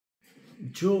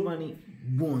Giovani,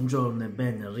 buongiorno e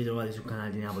ben ritrovati sul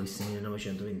canale di Napoli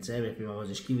 1926. Per prima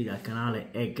cosa iscriviti al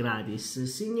canale, è gratis.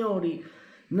 Signori,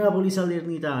 Napoli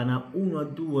Salernitana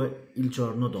 1-2 il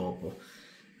giorno dopo.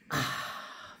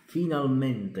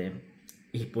 Finalmente,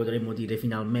 e potremmo dire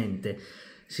finalmente,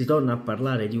 si torna a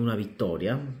parlare di una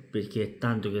vittoria, perché è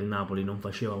tanto che il Napoli non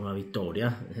faceva una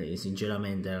vittoria, e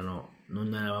sinceramente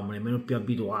non eravamo nemmeno più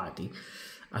abituati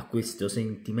a questo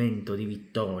sentimento di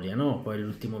vittoria, no? Poi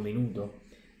all'ultimo minuto,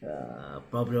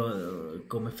 proprio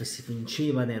come si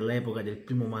vinceva nell'epoca del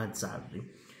primo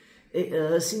Mazzarri.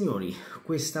 Signori,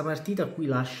 questa partita qui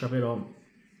lascia però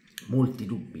molti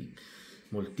dubbi,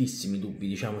 moltissimi dubbi,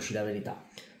 diciamoci la verità.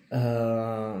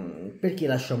 Perché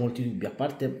lascia molti dubbi? A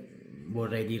parte,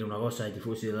 vorrei dire una cosa ai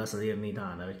tifosi della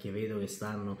Salernitana, perché vedo che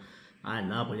stanno... il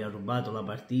Napoli ha rubato la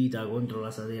partita contro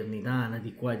la Salernitana,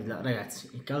 di qua e di là.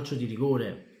 Ragazzi, il calcio di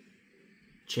rigore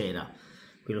c'era,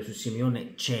 quello su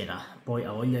Simeone c'era, poi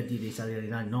ha voglia di dire i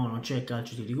salernitani no, non c'è il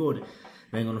calcio di rigore,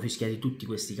 vengono fischiati tutti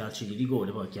questi calci di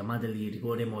rigore, poi chiamateli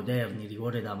rigore moderni,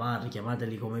 rigore da VAR,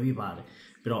 chiamateli come vi pare,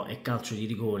 però è calcio di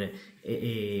rigore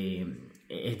ed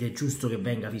è giusto che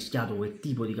venga fischiato quel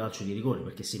tipo di calcio di rigore,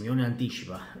 perché Simeone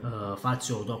anticipa,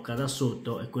 Fazio lo tocca da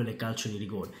sotto e quello è calcio di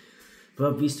rigore.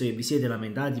 Però visto che vi siete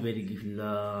lamentati per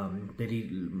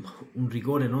un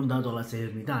rigore non dato alla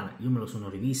Salernitana, io me lo sono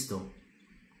rivisto,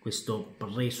 questo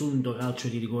presunto calcio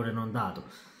di rigore non dato.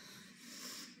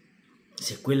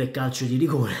 Se quello è calcio di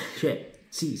rigore, cioè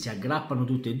sì, si aggrappano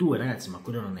tutti e due, ragazzi, ma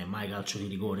quello non è mai calcio di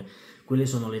rigore. Quelle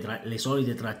sono le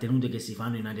solite trattenute che si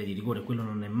fanno in area di rigore, quello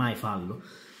non è mai fallo.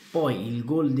 Poi il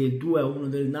gol del 2-1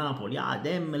 del Napoli,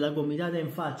 Demme la gomitata in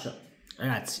faccia,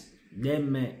 ragazzi.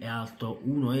 Demme è alto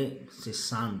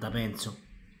 1,60 penso,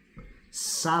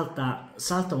 salta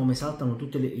come saltano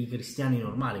tutti i cristiani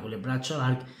normali, con le braccia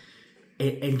larghe,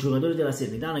 e è il giocatore della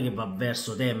Salernitana che va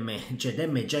verso Demme, cioè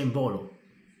Demme è già in volo,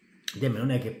 Demme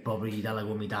non è che proprio gli dà la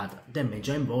gomitata, Demme è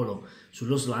già in volo,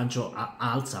 sullo slancio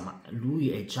alza, ma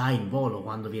lui è già in volo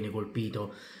quando viene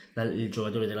colpito il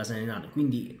giocatore della Salernitana,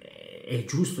 quindi è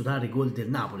giusto dare gol del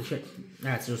Napoli. Cioè,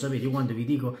 ragazzi, lo sapete, io quando vi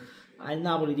dico il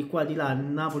Napoli di qua di là, il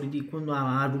Napoli di quando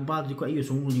ha rubato di qua, io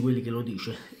sono uno di quelli che lo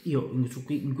dice. Io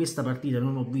in questa partita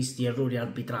non ho visto errori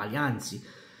arbitrali, anzi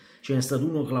ce n'è stato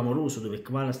uno clamoroso dove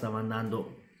Kvara stava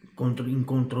andando in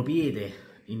contropiede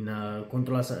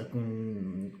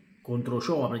contro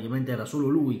Ochoa, praticamente era solo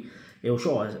lui e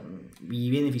Ochoa gli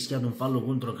viene fischiato un fallo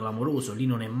contro clamoroso. Lì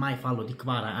non è mai fallo di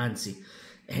Kvara, anzi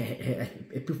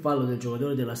è più fallo del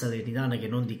giocatore della Salernitana che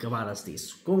non di Kvara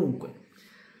stesso. Comunque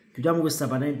chiudiamo questa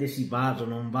parentesi, VAR,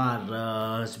 non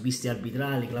VAR, sviste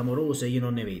arbitrali, clamorose, io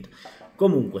non ne vedo.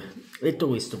 Comunque, detto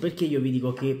questo, perché io vi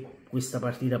dico che questa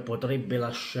partita potrebbe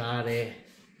lasciare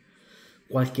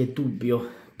qualche dubbio?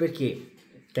 Perché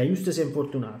Cajuste si è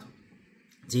infortunato,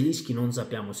 Zelinski non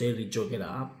sappiamo se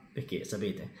rigiocherà, perché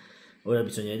sapete, ora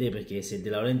bisogna vedere, perché se De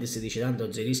Laurentiis dice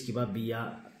tanto Zelinski va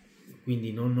via,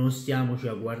 quindi non stiamoci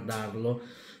a guardarlo,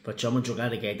 facciamo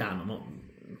giocare Gaetano, no?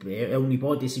 È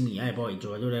un'ipotesi mia, poi il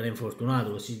giocatore era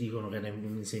infortunato, così dicono che era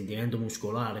un sentimento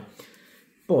muscolare.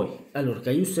 Poi, allora,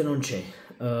 Cajuste non c'è,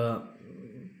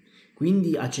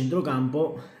 quindi a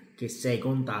centrocampo, che sei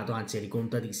contato, anzi eri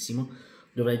contatissimo,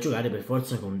 dovrai giocare per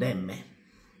forza con Demme,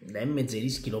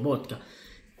 Zelinski, Lobotka.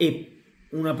 E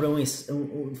una promessa,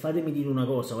 fatemi dire una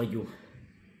cosa, voglio,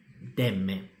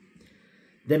 Demme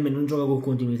non gioca con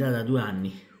continuità da 2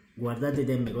 anni, guardate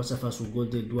Demme cosa fa sul gol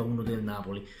del 2-1 del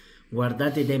Napoli.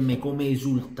 Guardate Demme come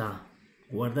esulta,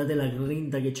 guardate la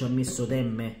grinta che ci ha messo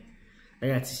Demme.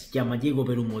 Ragazzi, si chiama Diego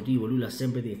per un motivo, lui l'ha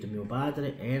sempre detto, mio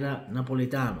padre era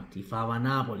napoletano, tifava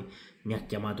Napoli, mi ha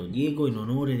chiamato Diego in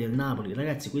onore del Napoli.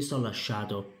 Ragazzi, questo ha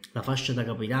lasciato la fascia da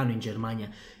capitano in Germania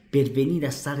per venire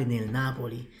a stare nel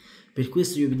Napoli. Per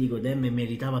questo io vi dico, Demme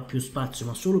meritava più spazio,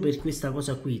 ma solo per questa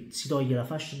cosa qui si toglie la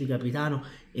fascia di capitano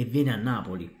e viene a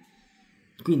Napoli.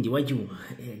 Quindi voglio,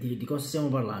 di cosa stiamo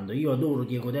parlando? Io adoro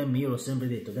Diego Demme, io l'ho sempre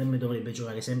detto, Demme dovrebbe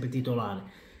giocare sempre titolare,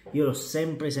 io l'ho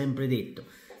sempre detto,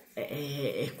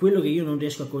 è quello che io non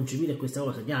riesco a concepire, questa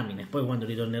cosa, diamine, poi quando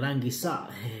ritornerà chissà,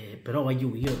 però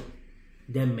voglio,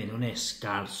 Demme non è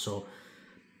scarso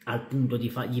al punto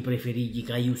di gli preferirgli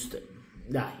Cajuste.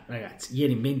 Dai ragazzi,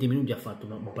 ieri in 20 minuti ha fatto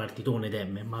un partitone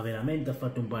Demme, ma veramente ha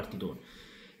fatto un partitone.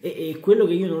 E quello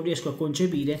che io non riesco a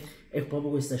concepire è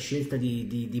proprio questa scelta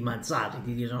di Mazzarri,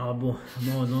 di dire no, boh,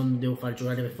 no, non devo far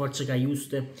giocare per forza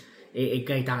Cajuste e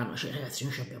Gaetano. Cioè ragazzi,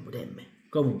 noi abbiamo Demme.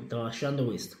 Comunque, tralasciando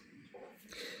questo,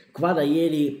 Kvara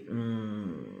ieri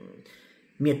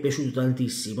mi è piaciuto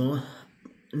tantissimo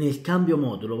nel cambio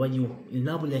modulo.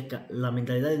 La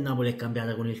mentalità del Napoli è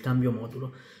cambiata con il cambio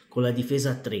modulo, con la difesa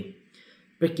a 3.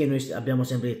 perché noi abbiamo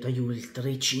sempre detto il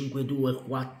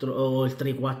 3-5-2-4 o il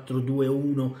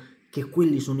 3-4-2-1, che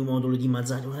quelli sono i moduli di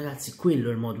Mazzarri. Ragazzi, quello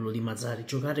è il modulo di Mazzarri,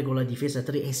 giocare con la difesa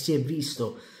 3, e si è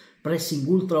visto pressing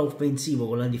ultra offensivo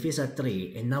con la difesa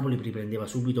 3 e Napoli riprendeva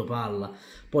subito palla.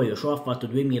 Poi Ochoa ha fatto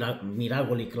due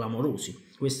miracoli clamorosi,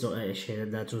 questo c'è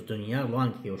da sottolinearlo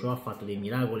anche, che Ochoa ha fatto dei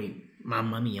miracoli,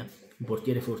 mamma mia, un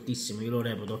portiere fortissimo, io lo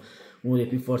reputo uno dei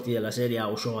più forti della Serie A.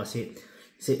 Ochoa,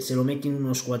 se lo metti in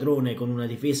uno squadrone con una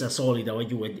difesa solida,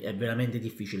 è veramente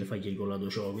difficile fargli gol ad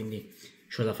Ochoa, quindi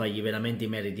c'è da fargli veramente i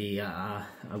meriti a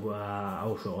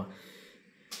Ochoa.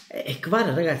 E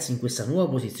Kvara, ragazzi, in questa nuova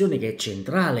posizione che è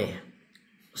centrale,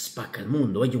 spacca il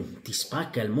mondo, ti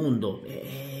spacca il mondo.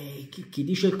 Chi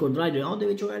dice il contrario, no,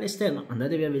 deve giocare esterno,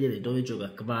 andatevi a vedere dove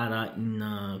gioca Kvara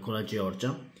con la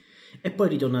Georgia e poi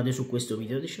ritornate su questo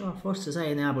video. Diceva, forse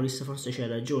sai Neapolis, forse c'hai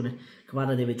ragione,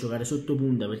 Kvara deve giocare sotto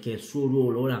punta perché è il suo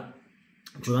ruolo. Ora,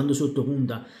 giocando sotto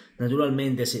punta,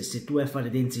 naturalmente se tu vai a fare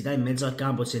densità in mezzo al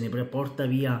campo, se ne porta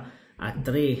via a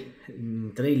 3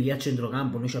 lì a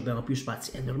centrocampo, noi abbiamo più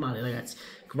spazi, è normale, ragazzi.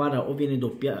 Kvara o viene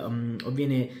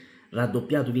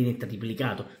raddoppiato, viene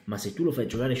triplicato, ma se tu lo fai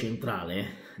giocare centrale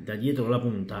da dietro la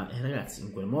punta, ragazzi,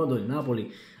 in quel modo il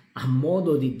Napoli ha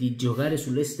modo di giocare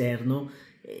sull'esterno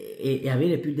e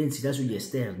avere più densità sugli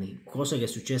esterni, cosa che è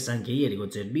successa anche ieri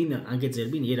con Zerbin. Anche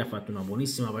Zerbin ieri ha fatto una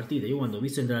buonissima partita. Io quando ho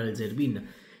visto entrare Zerbin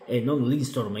e non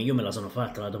Lindstorm, io me la sono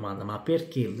fatta la domanda, ma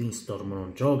perché Lindstorm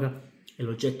non gioca? È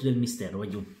l'oggetto del mistero.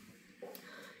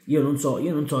 Io non so,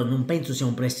 non penso sia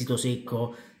un prestito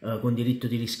secco con diritto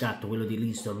di riscatto quello di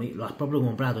Lindstorm. Lo ha proprio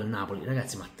comprato il Napoli,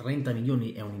 ragazzi, ma 30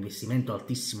 milioni è un investimento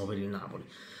altissimo per il Napoli.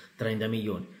 30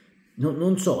 milioni,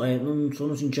 non so, non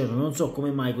sono sincero, non so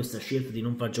come mai questa scelta di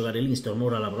non far giocare Lindstorm.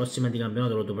 Ora la prossima di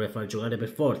campionato lo dovrei far giocare per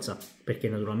forza, perché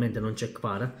naturalmente non c'è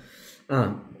Kvara.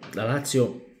 La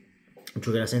Lazio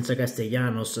giocherà senza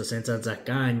Castellanos, senza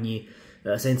Zaccagni,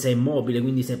 senza Immobile,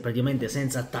 quindi praticamente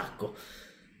senza attacco,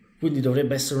 quindi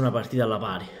dovrebbe essere una partita alla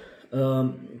pari.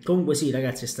 Comunque sì,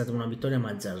 ragazzi, è stata una vittoria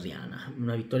mazzarriana,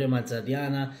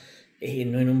 e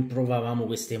noi non provavamo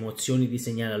queste emozioni di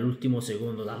segnare all'ultimo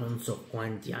secondo da non so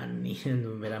quanti anni.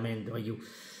 Veramente,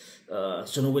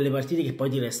 sono quelle partite che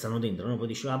poi ti restano dentro, no? Poi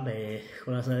dici, vabbè,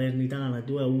 con la Salernitana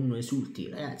 2-1 esulti,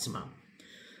 ragazzi, ma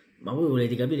voi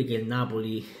volete capire che il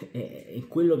Napoli è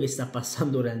quello che sta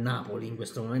passando ora il Napoli in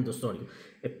questo momento storico,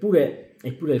 eppure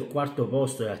il quarto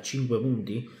posto è a 5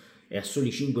 punti, è a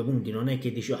soli 5 punti, non è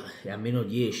che dici è a meno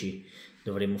 10,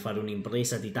 dovremmo fare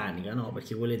un'impresa titanica, no,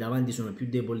 perché quelle davanti sono più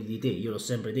deboli di te. Io l'ho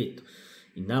sempre detto,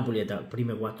 il Napoli è da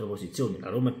prime 4 posizioni, la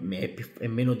Roma è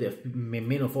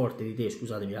meno forte di te,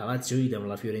 scusatemi, la Lazio idem,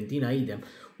 la Fiorentina idem,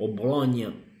 o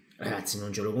Bologna, ragazzi,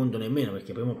 non ce lo conto nemmeno,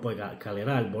 perché prima o poi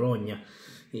calerà il Bologna.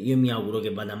 Io mi auguro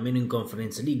che vada meno in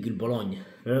Conference League il Bologna,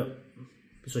 però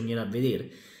bisognerà vedere.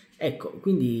 Ecco,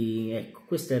 quindi ecco,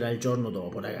 questo era il giorno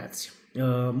dopo, ragazzi.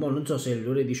 Non so se alle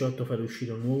ore 18 farò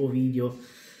uscire un nuovo video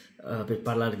per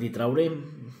parlare di Traoré,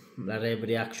 la rev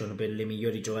reaction per le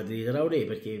migliori giocate di Traoré,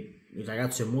 perché il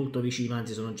ragazzo è molto vicino,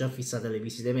 anzi sono già fissate le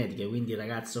visite mediche, quindi il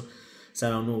ragazzo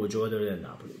sarà un nuovo giocatore del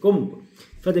Napoli. Comunque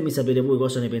fatemi sapere voi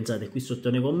cosa ne pensate qui sotto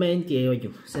nei commenti,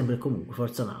 e sempre e comunque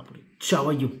forza Napoli.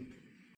 Ciao.